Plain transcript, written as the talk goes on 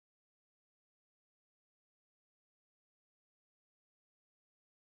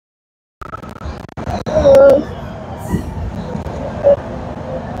Uh,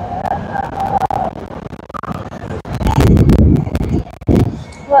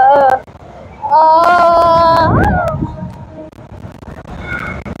 uh,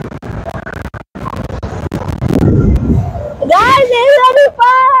 Guys, this is very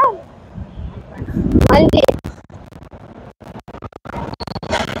fun. Monday.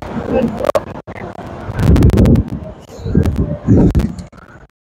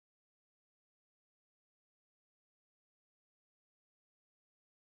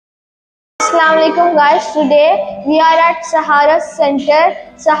 Assalamualaikum guys, today we are at Sahara Centre.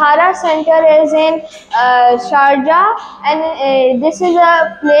 Sahara Centre is in Sharjah, and this is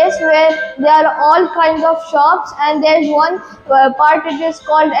a place where there are all kinds of shops, and there's one part it is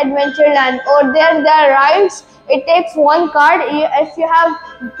called Adventureland. Or there are rides. It takes one card. If you have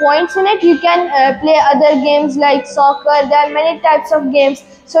points in it, you can play other games like soccer. There are many types of games.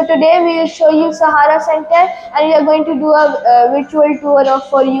 So today we will show you Sahara Centre, and we are going to do a virtual tour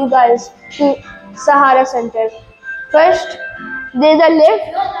for you guys to Sahara Centre. First, there's a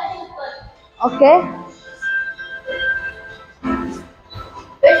lift. Okay.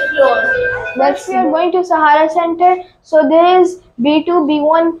 Next, we are going to Sahara Centre. So there is B2,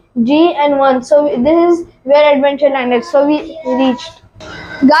 B1, G, and 1. So this is where Adventureland is. So we reached.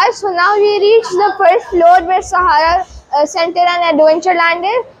 Guys, so now we reached the first floor where Sahara Centre and Adventureland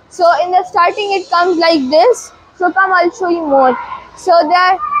is. So in the starting, it comes like this. So come, I'll show you more. So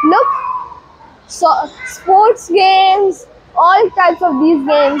there, look. So sports games, all types of these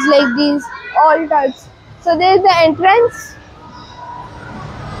games like these, all types. So there is the entrance.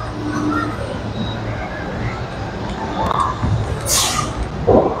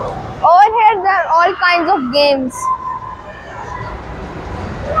 Over here there are all kinds of games.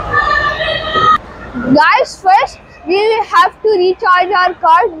 Guys, first we have to recharge our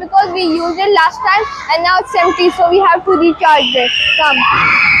card because we used it last time and now it's empty, so we have to recharge it. Come.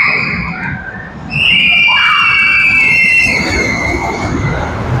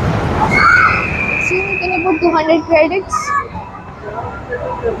 See, can you put 200 credits?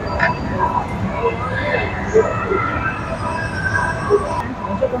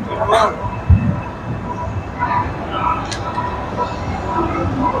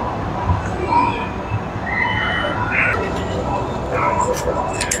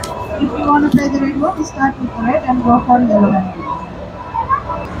 If you want to play the red one, start with red and go for yellow.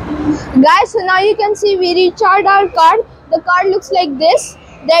 Guys, so now you can see we recharged our card. The card looks like this.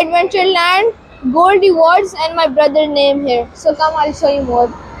 The Adventureland, gold rewards, and my brother's name here. So come, I'll show you more.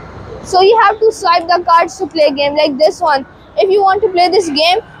 So you have to swipe the cards to play a game like this one. If you want to play this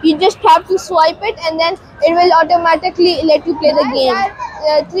game, you just have to swipe it and then it will automatically let you play the game.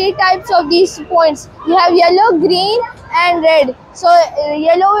 There are 3 types of these points. You have yellow, green, and red. So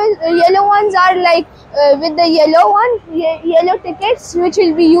yellow ones are like with the yellow tickets which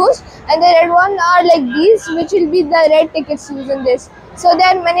will be used, and the red ones are like these which will be the red tickets used in this. So there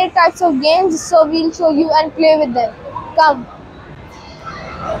are many types of games, so we'll show you and play with them. Come.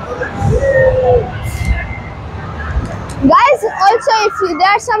 Guys, also there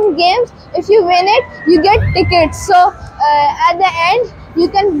are some games, if you win it, you get tickets. So at the end, you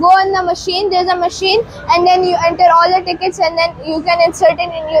can go on the machine, there's a machine, and then you enter all the tickets and then you can insert it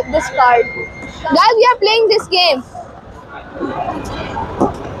in this card. Guys, we are playing this game.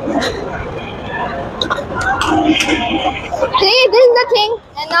 See, this is the thing,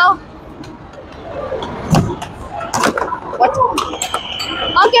 and now... What?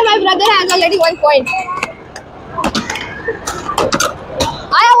 Okay, my brother has already 1 point.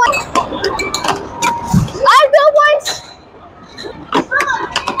 I have 2 points.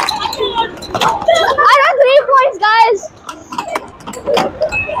 I have 3 points, guys.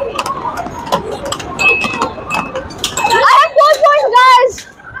 I have 4 points, guys.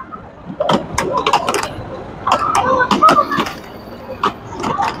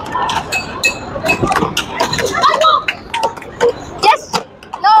 Yes.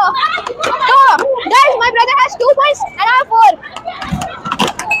 No. Guys, my brother has 2 points and I have 4.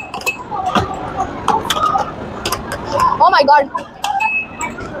 Oh my God.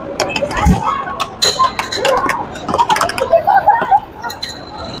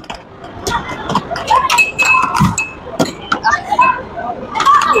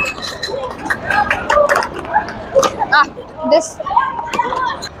 This.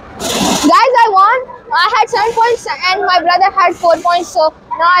 Guys, I won. I had 7 points and my brother had 4 points. So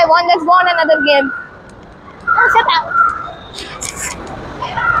now I won. Let's go on another game. Oh, shut up.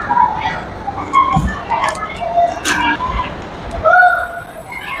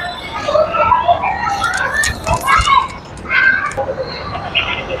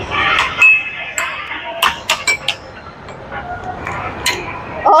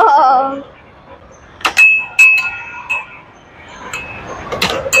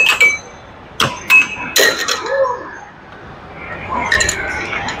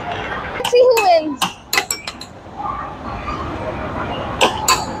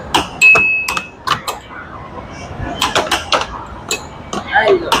 Oh,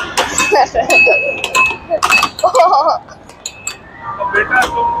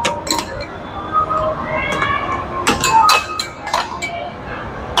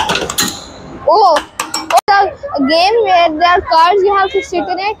 a game where there are cars, you have to sit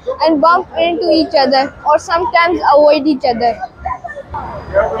in it and bump into each other or sometimes avoid each other.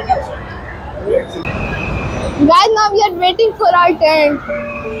 Guys, now we are waiting for our turn.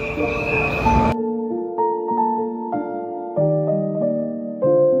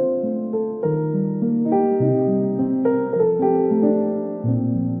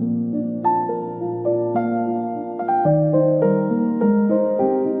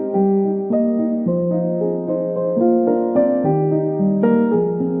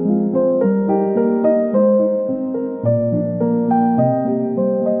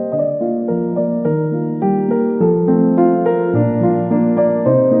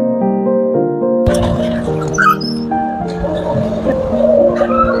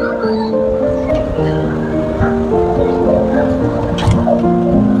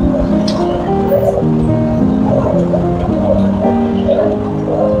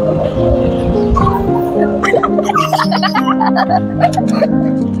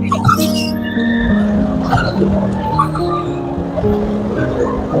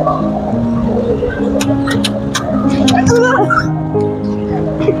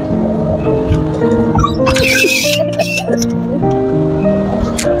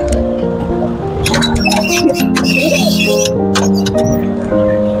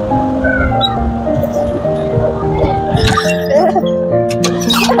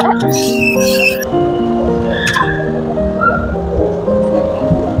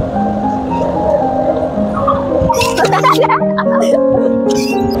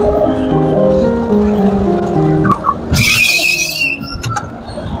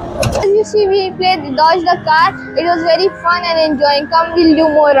 As you see, we played Dodge the Car. It was very fun and enjoying. Come, we'll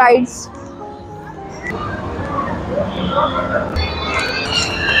do more rides.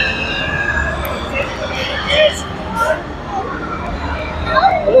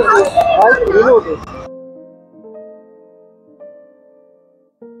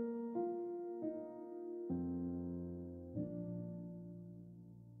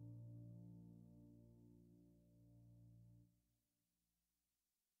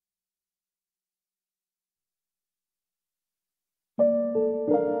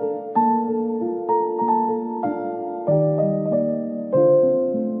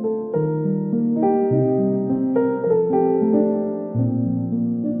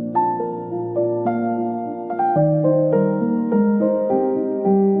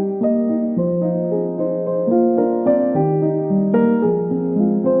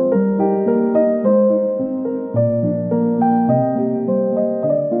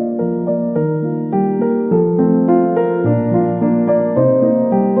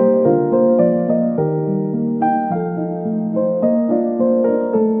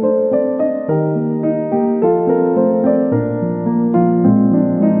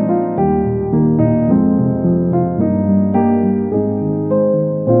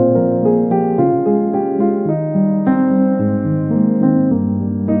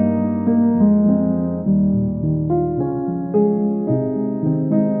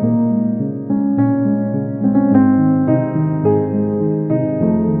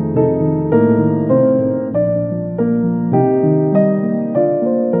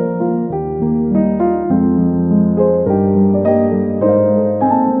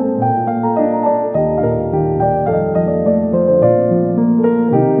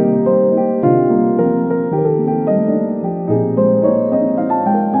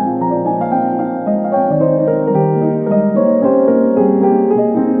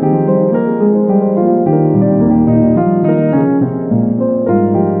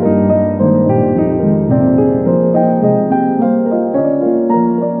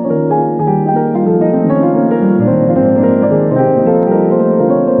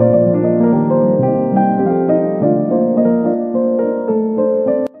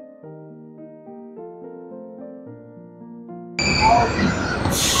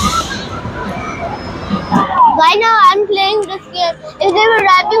 Right now I'm playing this game. It's name is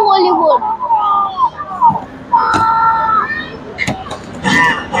Rapping Hollywood.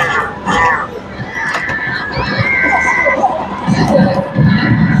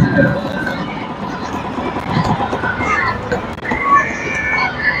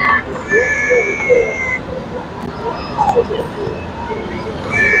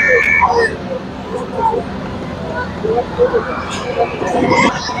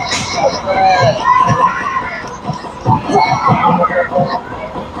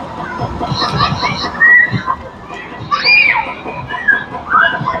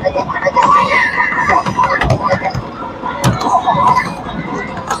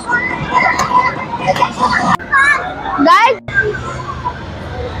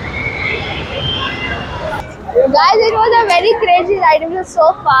 is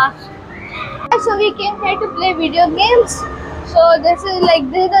so fast. So we came here to play video games. So this is a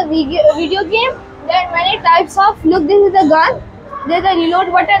video game. There are many types of. Look, this is the gun. There's a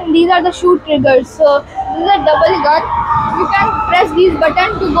reload button. These are the shoot triggers. So this is a double gun. You can press these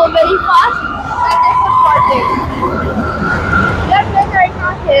buttons to go very fast. And this is short range. We are playing right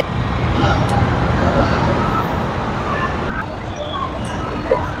now here.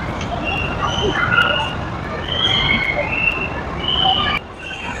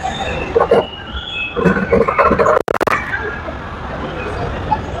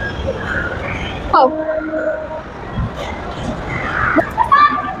 Oh.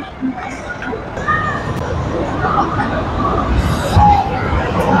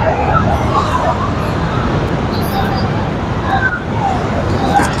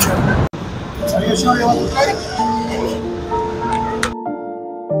 Are you sure you want to play?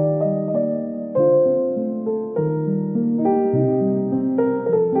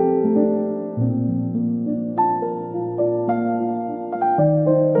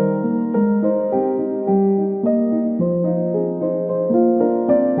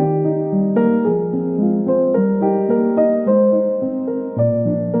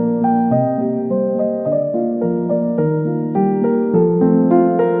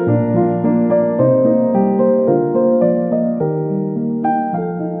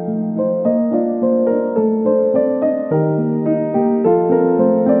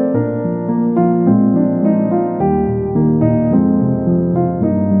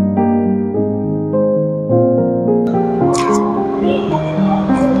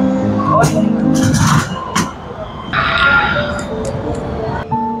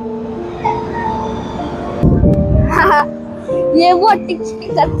 ये वो टिक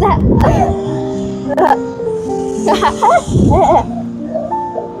टिक करता है।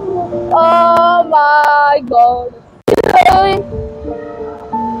 Oh my god.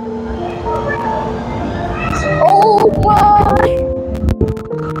 Oh my.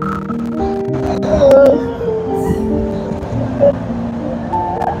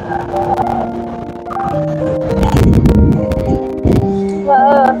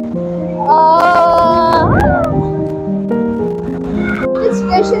 This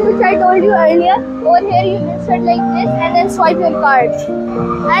station which I told you earlier, over here you insert like this and then swipe your card.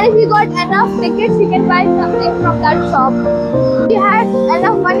 And if you got enough tickets, you can buy something from that shop. We had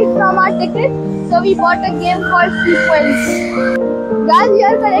enough money from our tickets, so we bought a game called Sequence. Guys, we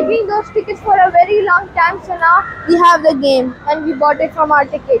are collecting those tickets for a very long time, so now we have the game and we bought it from our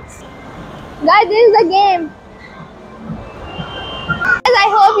tickets. Guys, this is the game. I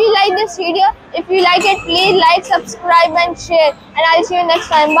hope you like this video. If you like it, please like, subscribe and share. And I'll see you next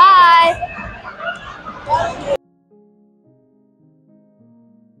time. Bye.